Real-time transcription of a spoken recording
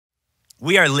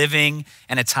We are living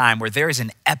in a time where there is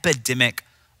an epidemic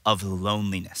of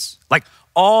loneliness, like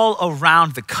all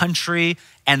around the country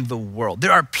and the world.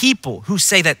 There are people who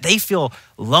say that they feel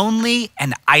lonely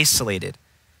and isolated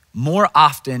more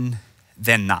often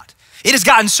than not. It has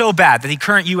gotten so bad that the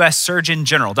current US Surgeon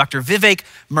General, Dr. Vivek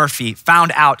Murthy,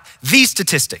 found out these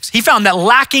statistics. He found that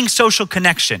lacking social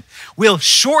connection will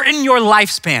shorten your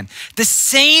lifespan the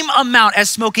same amount as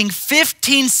smoking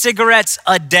 15 cigarettes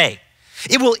a day.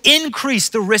 It will increase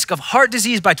the risk of heart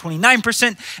disease by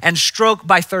 29% and stroke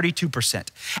by 32%,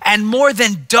 and more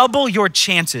than double your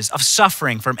chances of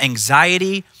suffering from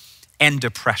anxiety and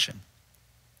depression.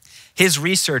 His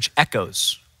research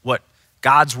echoes what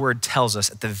God's word tells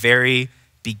us at the very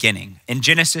beginning. In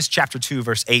Genesis chapter 2,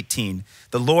 verse 18,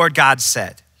 the Lord God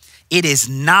said, "It is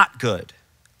not good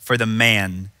for the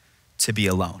man to be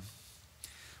alone."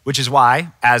 Which is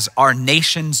why, as our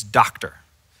nation's doctor,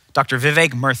 Dr.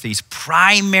 Vivek Murthy's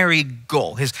primary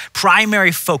goal, his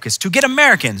primary focus to get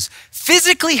Americans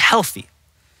physically healthy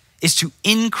is to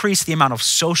increase the amount of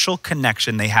social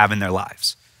connection they have in their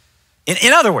lives.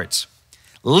 In other words,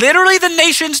 literally the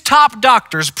nation's top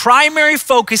doctor's primary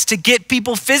focus to get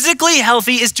people physically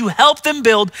healthy is to help them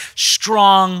build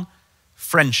strong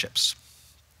friendships.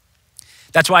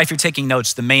 That's why if you're taking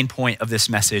notes, the main point of this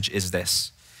message is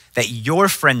this, that your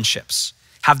friendships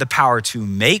have the power to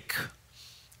make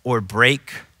or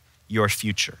break your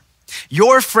future.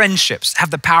 Your friendships have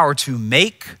the power to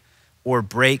make or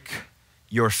break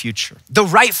your future. The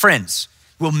right friends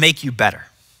will make you better,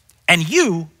 and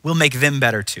you will make them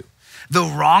better too. The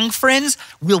wrong friends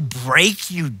will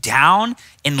break you down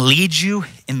and lead you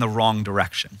in the wrong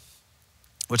direction.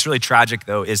 What's really tragic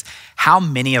though is how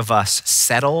many of us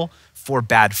settle for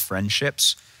bad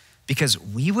friendships because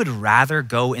we would rather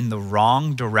go in the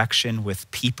wrong direction with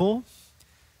people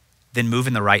than move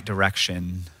in the right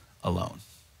direction alone.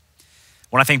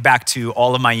 When I think back to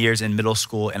all of my years in middle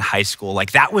school and high school,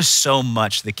 like that was so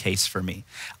much the case for me.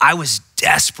 I was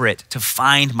desperate to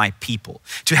find my people,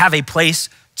 to have a place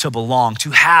to belong,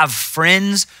 to have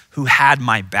friends who had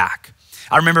my back.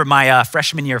 I remember my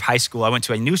freshman year of high school, I went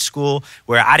to a new school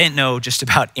where I didn't know just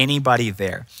about anybody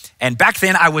there. And back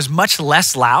then I was much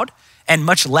less loud and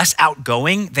much less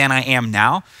outgoing than I am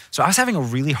now. So I was having a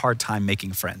really hard time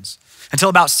making friends. Until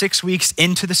about 6 weeks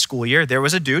into the school year, there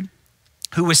was a dude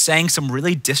who was saying some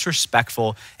really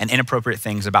disrespectful and inappropriate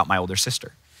things about my older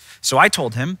sister. So I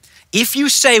told him, if you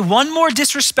say one more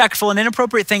disrespectful and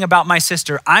inappropriate thing about my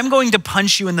sister, I'm going to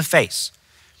punch you in the face.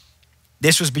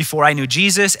 This was before I knew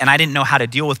Jesus and I didn't know how to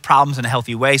deal with problems in a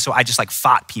healthy way, so I just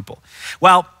fought people.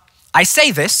 Well, I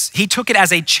say this, he took it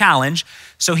as a challenge,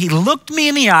 so he looked me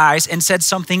in the eyes and said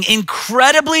something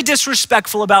incredibly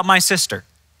disrespectful about my sister.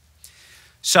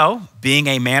 So, being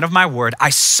a man of my word,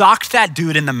 I socked that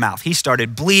dude in the mouth. He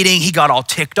started bleeding, he got all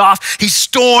ticked off, he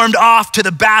stormed off to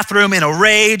the bathroom in a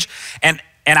rage, and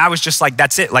I was just like,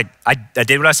 that's it. I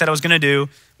did what I said I was gonna do,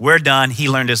 we're done, he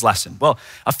learned his lesson. Well,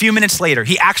 a few minutes later,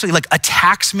 he actually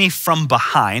attacks me from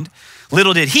behind.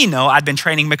 Little did he know, I'd been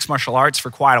training mixed martial arts for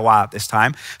quite a while at this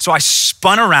time. So I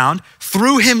spun around,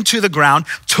 threw him to the ground,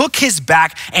 took his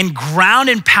back, and ground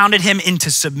and pounded him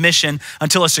into submission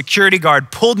until a security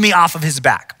guard pulled me off of his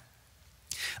back.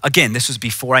 Again, this was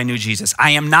before I knew Jesus.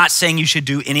 I am not saying you should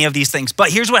do any of these things,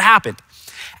 but here's what happened.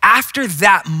 After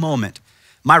that moment,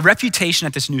 my reputation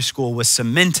at this new school was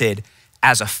cemented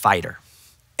as a fighter.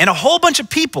 And a whole bunch of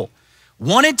people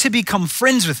wanted to become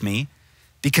friends with me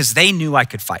because they knew I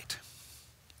could fight.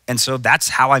 And so that's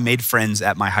how I made friends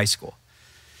at my high school.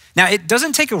 Now, it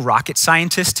doesn't take a rocket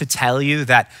scientist to tell you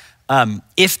that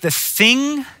if the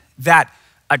thing that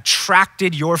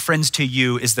attracted your friends to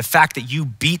you is the fact that you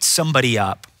beat somebody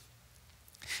up,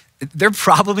 they're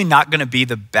probably not gonna be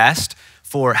the best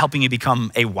for helping you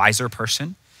become a wiser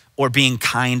person or being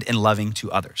kind and loving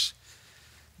to others.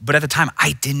 But at the time,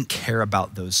 I didn't care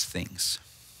about those things.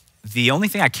 The only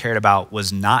thing I cared about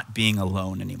was not being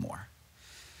alone anymore.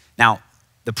 Now,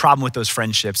 the problem with those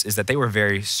friendships is that they were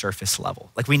very surface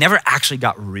level. We never actually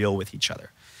got real with each other.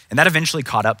 And that eventually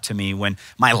caught up to me when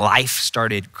my life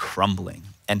started crumbling.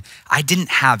 And I didn't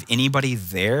have anybody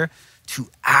there to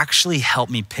actually help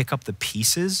me pick up the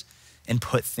pieces and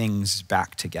put things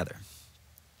back together.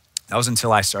 That was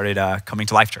until I started coming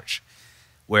to Life Church,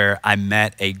 where I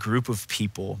met a group of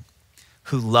people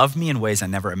who loved me in ways I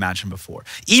never imagined before.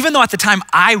 Even though at the time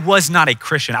I was not a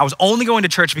Christian, I was only going to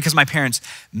church because my parents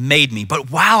made me.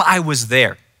 But while I was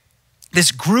there,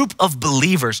 this group of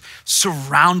believers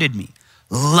surrounded me,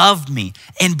 loved me,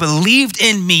 and believed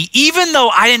in me, even though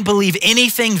I didn't believe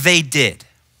anything they did.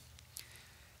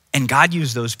 And God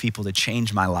used those people to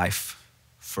change my life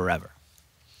forever.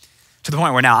 to the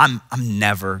point where now I'm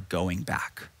never going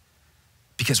back.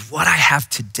 Because what I have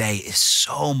today is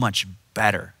so much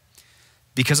better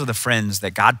because of the friends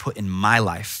that God put in my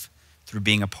life through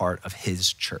being a part of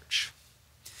his church.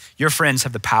 Your friends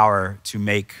have the power to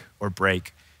make or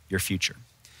break your future,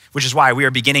 which is why we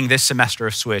are beginning this semester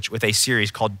of Switch with a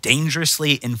series called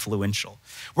Dangerously Influential.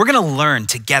 We're gonna learn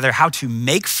together how to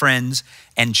make friends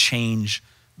and change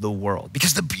the world.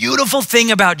 Because the beautiful thing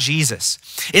about Jesus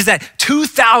is that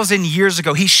 2,000 years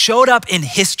ago, he showed up in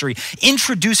history,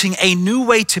 introducing a new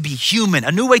way to be human,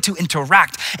 a new way to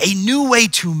interact, a new way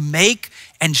to make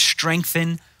and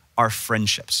strengthen our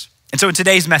friendships. And so in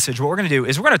today's message, what we're gonna do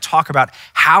is we're gonna talk about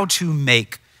how to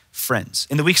make friends.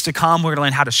 In the weeks to come, we're gonna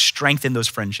learn how to strengthen those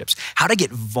friendships, how to get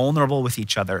vulnerable with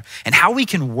each other, and how we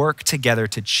can work together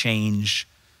to change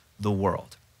the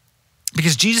world.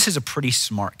 Because Jesus is a pretty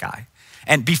smart guy.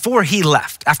 And before he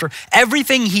left, after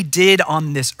everything he did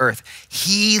on this earth,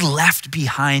 he left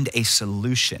behind a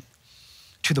solution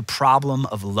to the problem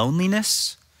of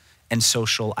loneliness and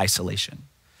social isolation.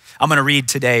 I'm gonna read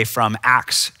today from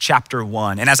Acts chapter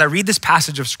 1. And as I read this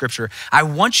passage of scripture, I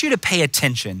want you to pay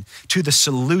attention to the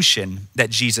solution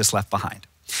that Jesus left behind.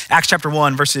 Acts chapter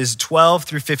 1, verses 12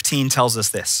 through 15 tells us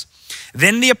this.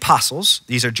 Then the apostles,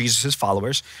 these are Jesus'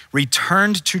 followers,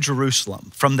 returned to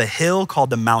Jerusalem from the hill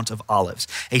called the Mount of Olives,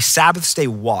 a Sabbath day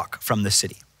walk from the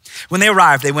city. When they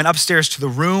arrived, they went upstairs to the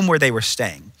room where they were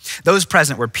staying. Those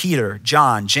present were Peter,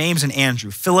 John, James and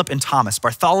Andrew, Philip and Thomas,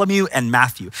 Bartholomew and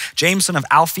Matthew, James son of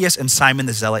Alphaeus and Simon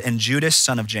the Zealot, and Judas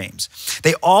son of James.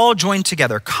 They all joined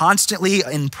together constantly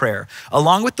in prayer,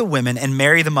 along with the women and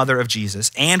Mary the mother of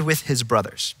Jesus, and with his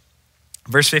brothers.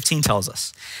 Verse 15 tells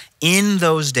us, in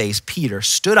those days, Peter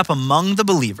stood up among the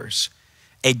believers,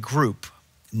 a group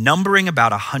numbering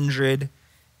about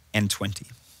 120.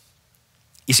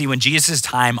 You see, when Jesus'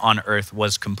 time on earth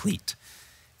was complete,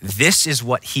 this is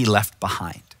what he left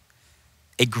behind.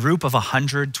 A group of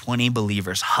 120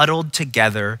 believers huddled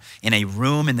together in a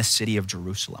room in the city of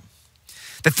Jerusalem.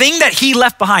 The thing that he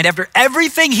left behind after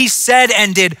everything he said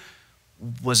and did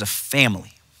was a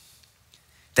family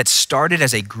that started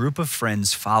as a group of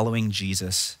friends following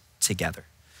Jesus together.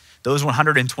 Those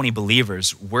 120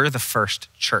 believers were the first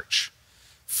church,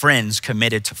 friends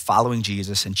committed to following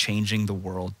Jesus and changing the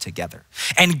world together.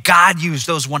 And God used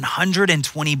those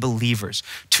 120 believers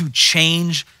to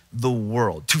change the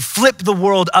world, to flip the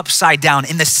world upside down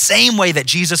in the same way that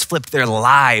Jesus flipped their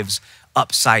lives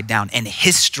upside down. And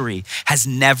history has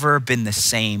never been the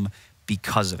same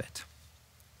because of it.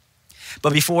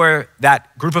 But before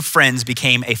that group of friends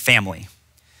became a family,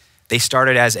 they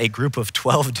started as a group of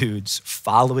 12 dudes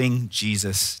following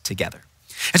Jesus together.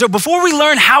 And so before we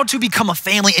learn how to become a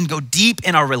family and go deep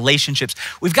in our relationships,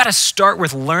 we've got to start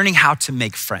with learning how to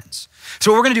make friends.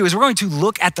 So what we're gonna do is we're going to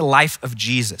look at the life of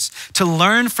Jesus to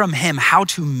learn from him how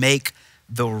to make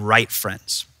the right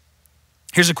friends.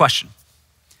 Here's a question.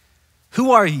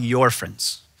 Who are your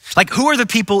friends? Like, who are the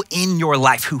people in your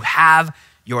life who have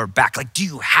your back? Like, do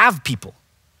you have people?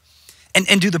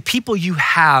 And do the people you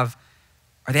have,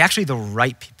 are they actually the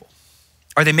right people?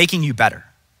 Are they making you better?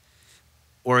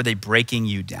 Or are they breaking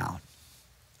you down?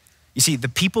 You see, the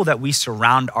people that we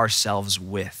surround ourselves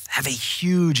with have a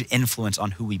huge influence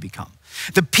on who we become.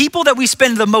 The people that we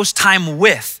spend the most time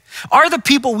with are the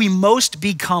people we most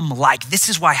become like. This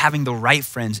is why having the right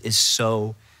friends is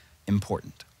so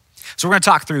important. So we're gonna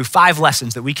talk through 5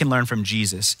 lessons that we can learn from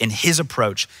Jesus in his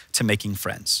approach to making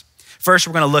friends. First,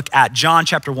 we're gonna look at John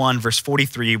chapter 1, verse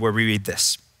 43, where we read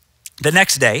this. The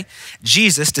next day,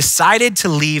 Jesus decided to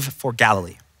leave for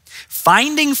Galilee.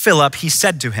 Finding Philip, he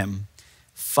said to him,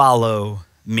 "Follow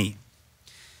me."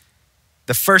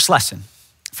 The first lesson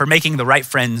for making the right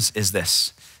friends is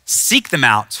this: seek them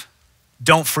out,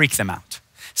 don't freak them out.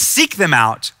 Seek them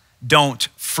out, don't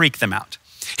freak them out.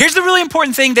 Here's the really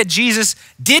important thing that Jesus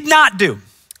did not do.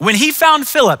 When he found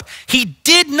Philip, he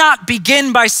did not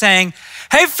begin by saying,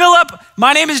 "Hey, Philip,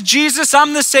 my name is Jesus.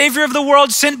 I'm the savior of the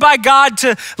world, sent by God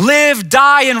to live,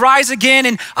 die, and rise again.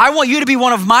 And I want you to be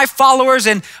one of my followers.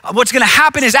 And what's gonna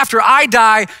happen is after I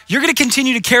die, you're gonna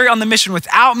continue to carry on the mission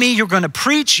without me. You're gonna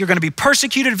preach, you're gonna be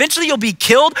persecuted. Eventually you'll be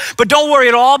killed, but don't worry,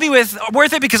 it'll all be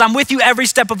worth it because I'm with you every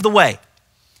step of the way."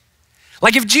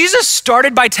 Like, if Jesus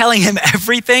started by telling him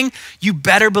everything, you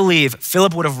better believe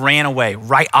Philip would have ran away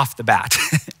right off the bat.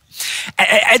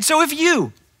 And so if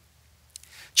you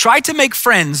try to make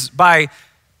friends by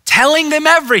telling them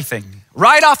everything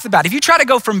right off the bat, if you try to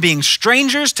go from being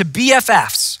strangers to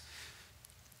BFFs,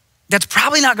 that's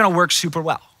probably not gonna work super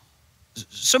well.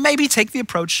 So maybe take the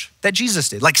approach that Jesus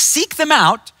did. Like, seek them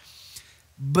out,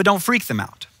 but don't freak them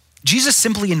out. Jesus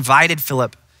simply invited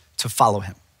Philip to follow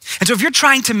him. And so if you're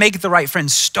trying to make the right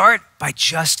friends, start by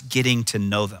just getting to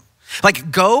know them.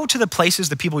 Like go to the places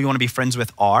the people you want to be friends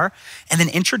with are, and then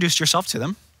introduce yourself to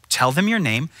them, tell them your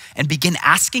name, and begin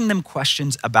asking them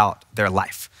questions about their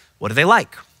life. What do they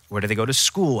like? Where do they go to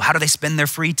school? How do they spend their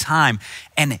free time?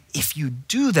 And if you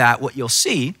do that, what you'll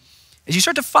see is you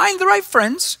start to find the right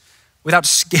friends without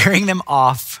scaring them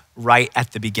off right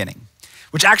at the beginning.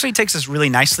 Which actually takes us really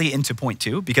nicely into point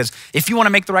 2, because if you want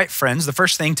to make the right friends, the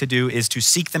first thing to do is to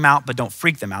seek them out, but don't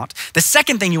freak them out. The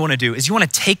second thing you want to do is you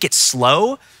want to take it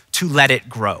slow to let it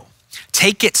grow.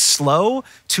 Take it slow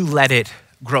to let it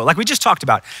grow. Like we just talked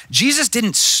about, Jesus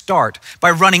didn't start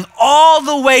by running all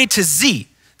the way to Z.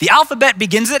 The alphabet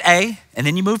begins at A, and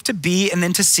then you move to B, and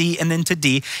then to C, and then to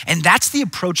D. And that's the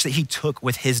approach that he took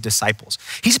with his disciples.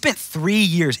 He spent 3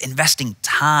 years investing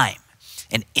time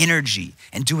and energy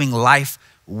and doing life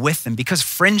with them, because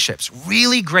friendships,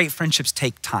 really great friendships,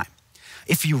 take time.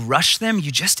 If you rush them,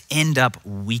 you just end up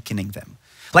weakening them.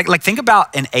 Like think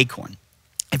about an acorn.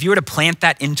 If you were to plant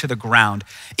that into the ground,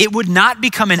 it would not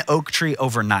become an oak tree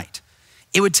overnight.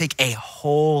 It would take a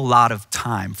whole lot of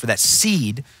time for that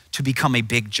seed to become a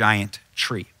big giant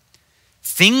tree.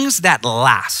 Things that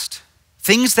last,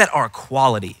 things that are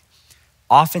quality,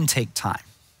 often take time.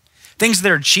 Things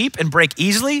that are cheap and break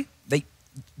easily,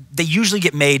 they usually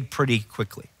get made pretty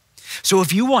quickly. So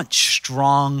if you want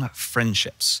strong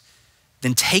friendships,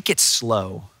 then take it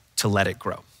slow to let it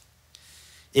grow.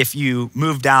 If you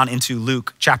move down into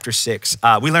Luke chapter 6,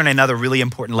 we learn another really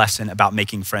important lesson about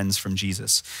making friends from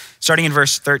Jesus. Starting in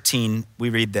verse 13, we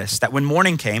read this, that when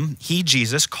morning came, he,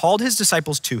 Jesus, called his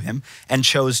disciples to him and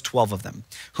chose 12 of them,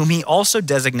 whom he also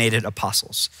designated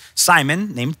apostles.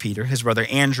 Simon, named Peter, his brother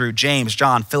Andrew, James,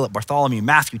 John, Philip, Bartholomew,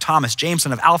 Matthew, Thomas, James,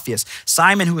 son of Alphaeus,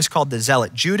 Simon, who was called the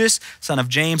Zealot, Judas, son of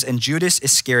James, and Judas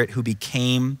Iscariot, who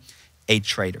became a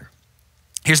traitor.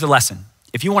 Here's the lesson.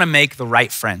 If you want to make the right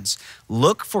friends,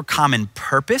 look for common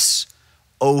purpose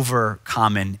over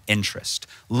common interest.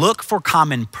 Look for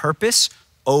common purpose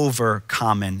over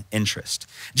common interest.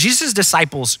 Jesus'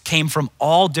 disciples came from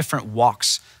all different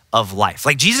walks of life.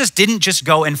 Like Jesus didn't just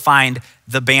go and find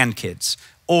the band kids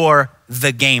or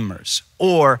the gamers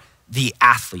or the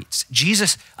athletes.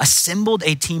 Jesus assembled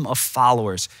a team of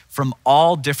followers from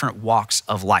all different walks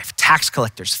of life, tax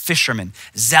collectors, fishermen,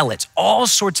 zealots, all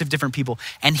sorts of different people,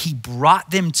 and he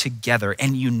brought them together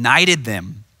and united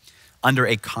them under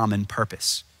a common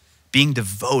purpose, being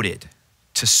devoted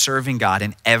to serving God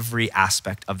in every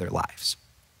aspect of their lives.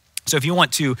 So if you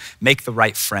want to make the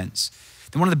right friends,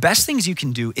 then one of the best things you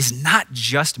can do is not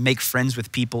just make friends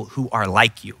with people who are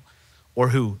like you or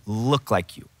who look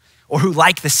like you, or who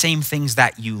like the same things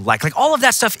that you like. Like all of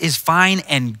that stuff is fine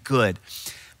and good.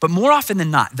 But more often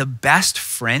than not, the best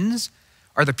friends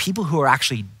are the people who are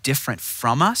actually different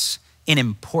from us in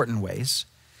important ways,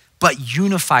 but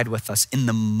unified with us in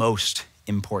the most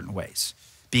important ways,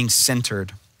 being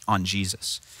centered on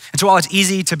Jesus. And so while it's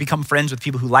easy to become friends with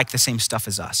people who like the same stuff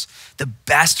as us, the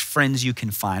best friends you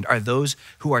can find are those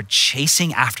who are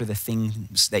chasing after the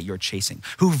things that you're chasing,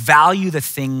 who value the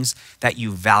things that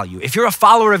you value. If you're a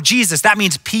follower of Jesus, that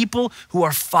means people who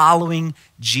are following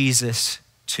Jesus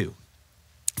too.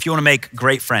 If you want to make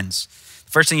great friends,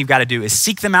 the first thing you've got to do is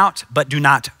seek them out, but do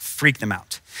not freak them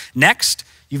out. Next,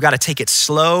 you've got to take it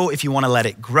slow if you want to let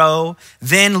it grow.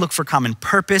 Then look for common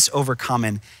purpose over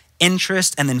common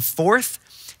interest. And then fourth,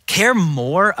 care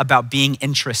more about being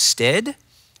interested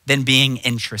than being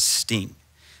interesting.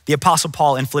 The Apostle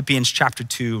Paul in Philippians chapter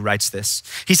 2 writes this.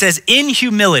 He says, in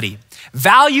humility,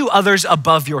 value others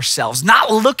above yourselves,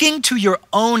 not looking to your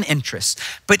own interests,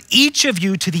 but each of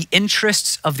you to the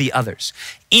interests of the others.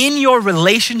 In your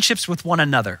relationships with one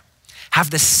another,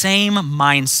 have the same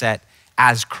mindset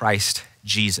as Christ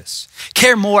Jesus.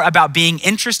 Care more about being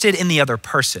interested in the other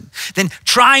person than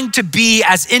trying to be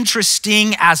as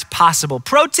interesting as possible.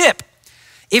 Pro tip,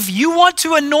 if you want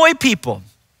to annoy people,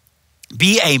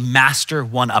 be a master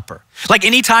one-upper. Like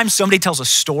anytime somebody tells a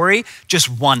story, just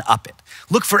one-up it.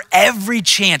 Look for every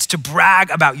chance to brag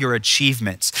about your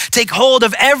achievements. Take hold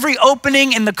of every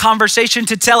opening in the conversation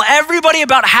to tell everybody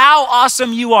about how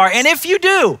awesome you are. And if you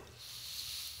do,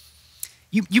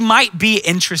 you might be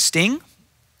interesting,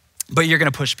 but you're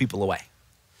gonna push people away.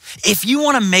 If you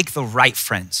wanna make the right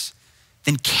friends,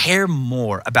 then care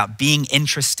more about being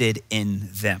interested in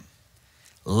them.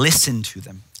 Listen to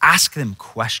them, ask them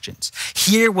questions,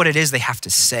 hear what it is they have to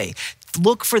say.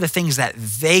 Look for the things that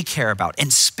they care about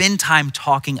and spend time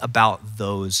talking about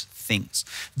those things.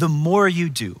 The more you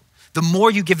do, the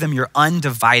more you give them your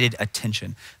undivided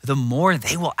attention, the more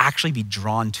they will actually be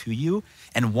drawn to you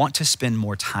and want to spend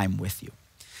more time with you.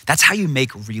 That's how you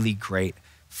make really great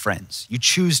friends. You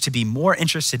choose to be more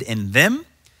interested in them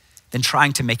than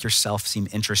trying to make yourself seem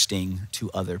interesting to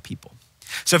other people.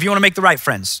 So if you want to make the right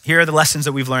friends, here are the lessons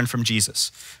that we've learned from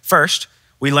Jesus. First,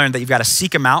 we learned that you've got to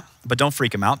seek them out, but don't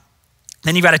freak them out.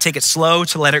 Then you've got to take it slow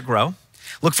to let it grow.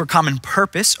 Look for common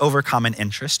purpose over common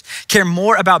interest. Care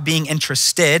more about being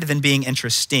interested than being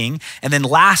interesting. And then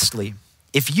lastly,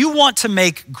 if you want to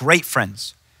make great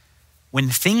friends, when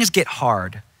things get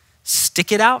hard,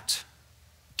 stick it out,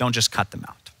 don't just cut them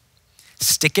out.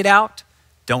 Stick it out,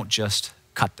 don't just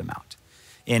cut them out.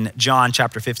 In John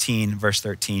chapter 15, verse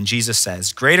 13, Jesus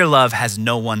says, "Greater love has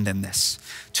no one than this,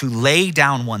 to lay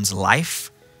down one's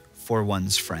life for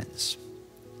one's friends."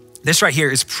 This right here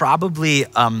is probably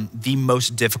the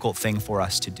most difficult thing for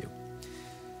us to do.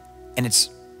 And it's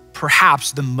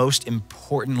perhaps the most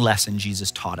important lesson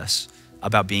Jesus taught us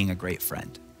about being a great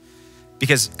friend.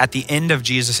 Because at the end of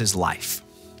Jesus's life,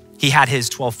 he had his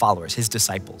 12 followers, his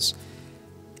disciples,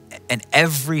 and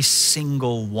every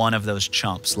single one of those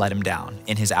chumps let him down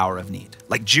in his hour of need.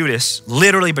 Like Judas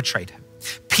literally betrayed him.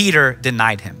 Peter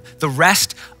denied him. The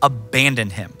rest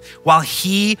abandoned him while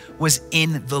he was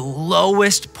in the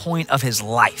lowest point of his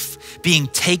life, being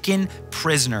taken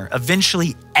prisoner,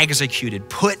 eventually executed,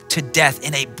 put to death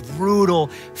in a brutal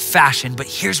fashion. But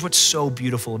here's what's so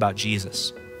beautiful about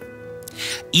Jesus.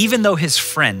 Even though his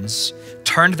friends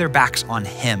turned their backs on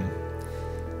him,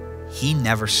 he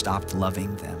never stopped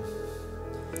loving them.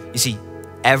 You see,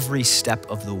 every step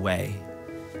of the way,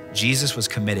 Jesus was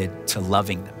committed to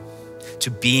loving them,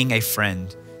 to being a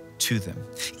friend to them.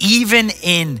 Even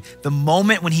in the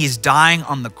moment when he's dying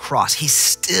on the cross, he's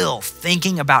still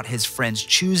thinking about his friends,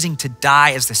 choosing to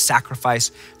die as the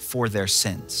sacrifice for their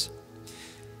sins.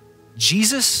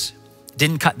 Jesus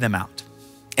didn't cut them out,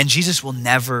 and Jesus will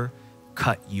never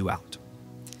cut you out.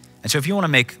 And so if you want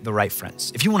to make the right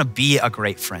friends, if you want to be a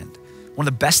great friend, one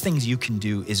of the best things you can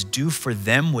do is do for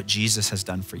them what Jesus has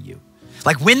done for you.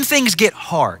 Like when things get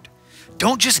hard,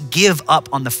 don't just give up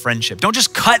on the friendship. Don't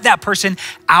just cut that person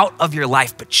out of your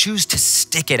life, but choose to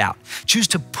stick it out. Choose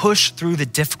to push through the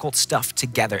difficult stuff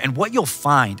together. And what you'll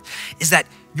find is that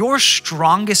your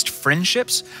strongest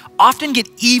friendships often get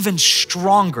even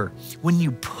stronger when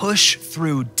you push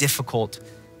through difficult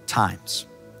times.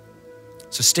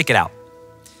 So stick it out.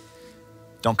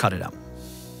 Don't cut it out.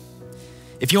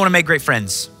 If you want to make great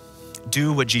friends,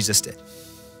 do what Jesus did.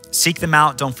 Seek them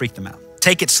out, don't freak them out.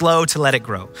 Take it slow to let it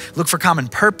grow. Look for common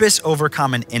purpose over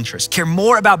common interest. Care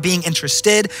more about being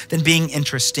interested than being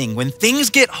interesting. When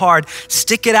things get hard,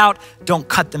 stick it out, don't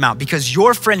cut them out, because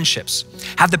your friendships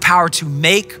have the power to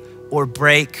make or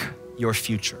break your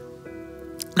future.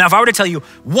 Now, if I were to tell you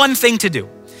one thing to do,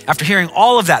 after hearing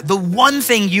all of that, the one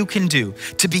thing you can do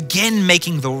to begin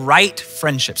making the right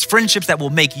friendships, friendships that will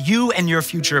make you and your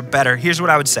future better, here's what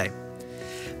I would say.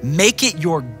 Make it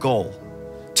your goal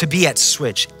to be at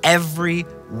Switch every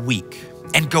week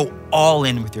and go all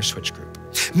in with your Switch group.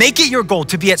 Make it your goal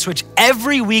to be at Switch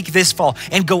every week this fall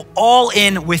and go all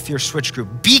in with your Switch group.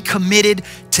 Be committed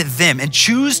to them and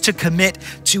choose to commit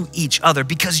to each other,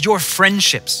 because your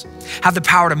friendships have the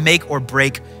power to make or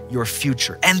break your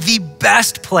future. And the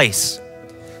best place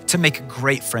to make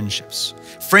great friendships,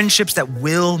 friendships that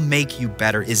will make you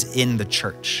better, is in the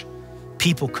church.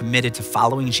 People committed to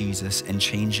following Jesus and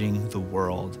changing the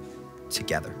world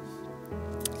together.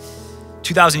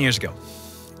 2,000 years ago,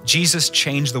 Jesus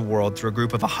changed the world through a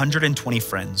group of 120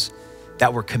 friends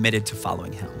that were committed to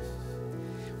following him,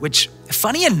 which,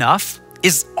 funny enough,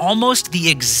 is almost the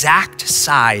exact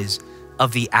size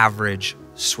of the average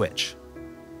Switch.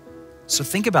 So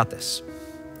think about this.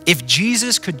 If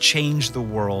Jesus could change the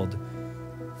world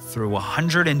through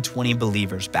 120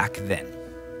 believers back then,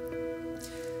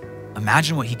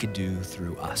 imagine what he could do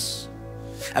through us.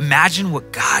 Imagine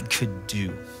what God could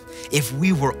do if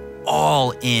we were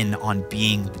all in on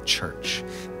being the church,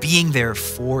 being there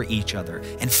for each other,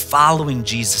 and following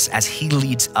Jesus as he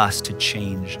leads us to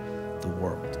change the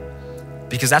world.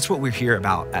 Because that's what we're here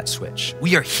about at Switch.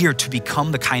 We are here to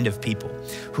become the kind of people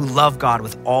who love God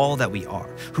with all that we are,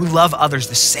 who love others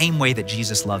the same way that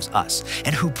Jesus loves us,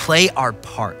 and who play our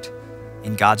part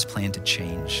in God's plan to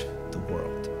change the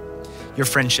world. Your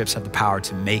friendships have the power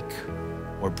to make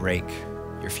or break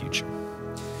your future.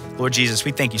 Lord Jesus,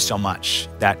 we thank you so much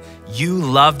that you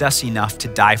loved us enough to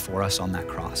die for us on that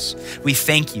cross. We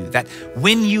thank you that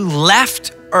when you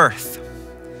left earth,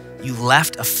 you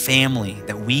left a family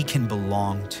that we can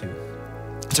belong to.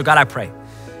 So God, I pray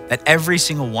that every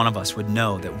single one of us would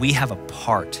know that we have a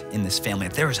part in this family,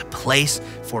 that there is a place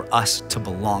for us to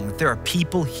belong, that there are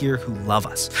people here who love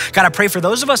us. God, I pray for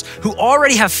those of us who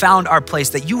already have found our place,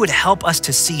 that you would help us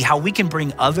to see how we can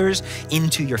bring others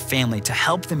into your family, to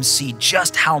help them see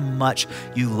just how much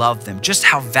you love them, just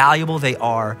how valuable they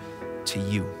are to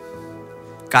you.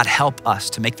 God, help us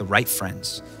to make the right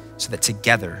friends so that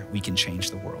together we can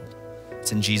change the world.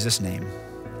 It's in Jesus' name,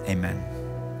 amen.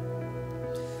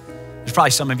 There's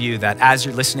probably some of you that as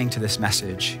you're listening to this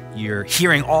message, you're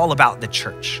hearing all about the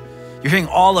church. You're hearing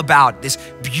all about this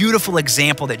beautiful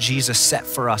example that Jesus set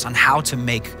for us on how to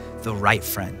make the right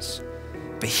friends.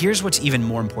 But here's what's even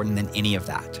more important than any of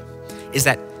that, is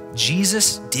that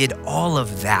Jesus did all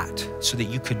of that so that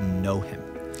you could know him.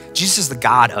 Jesus is the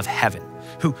God of heaven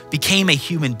who became a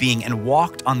human being and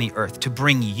walked on the earth to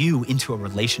bring you into a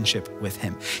relationship with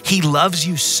him. He loves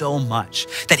you so much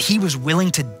that he was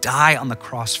willing to die on the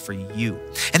cross for you.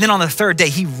 And then on the third day,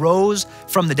 he rose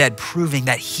from the dead, proving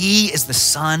that he is the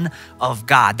Son of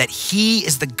God, that he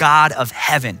is the God of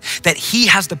heaven, that he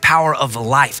has the power of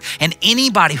life. And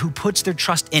anybody who puts their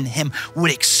trust in him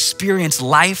would experience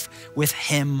life with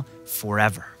him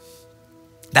forever.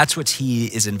 That's what he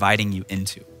is inviting you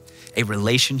into. A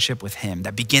relationship with him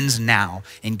that begins now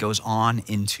and goes on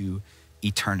into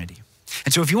eternity.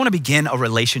 And so if you want to begin a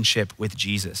relationship with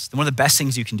Jesus, then one of the best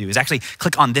things you can do is actually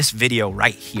click on this video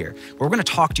right here, where we're going to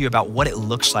talk to you about what it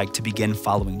looks like to begin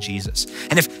following Jesus.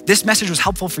 And if this message was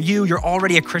helpful for you, you're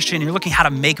already a Christian, you're looking how to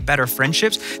make better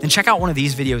friendships, then check out one of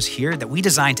these videos here that we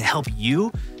designed to help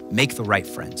you make the right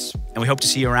friends. And we hope to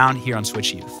see you around here on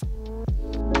Switch Youth.